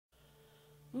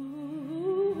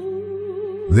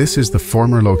This is the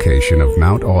former location of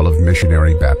Mount Olive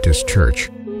Missionary Baptist Church,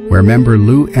 where member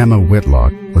Emma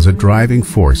Whitlock was a driving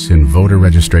force in voter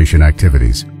registration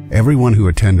activities. Everyone who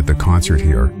attended the concert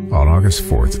here on August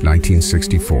 4th,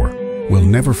 1964, will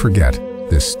never forget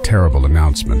this terrible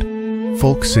announcement.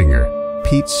 Folk singer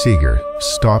Pete Seeger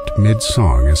stopped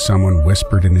mid-song as someone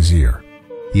whispered in his ear.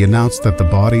 He announced that the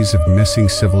bodies of missing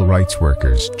civil rights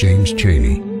workers James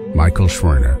Chaney, Michael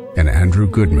Schwerner, and Andrew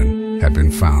Goodman had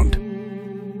been found.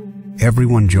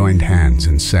 Everyone joined hands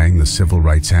and sang the civil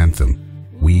rights anthem,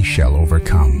 "We Shall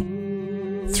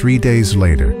Overcome." 3 days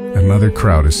later, another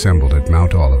crowd assembled at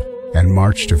Mount Olive and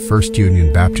marched to First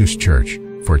Union Baptist Church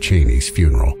for Chaney's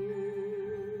funeral.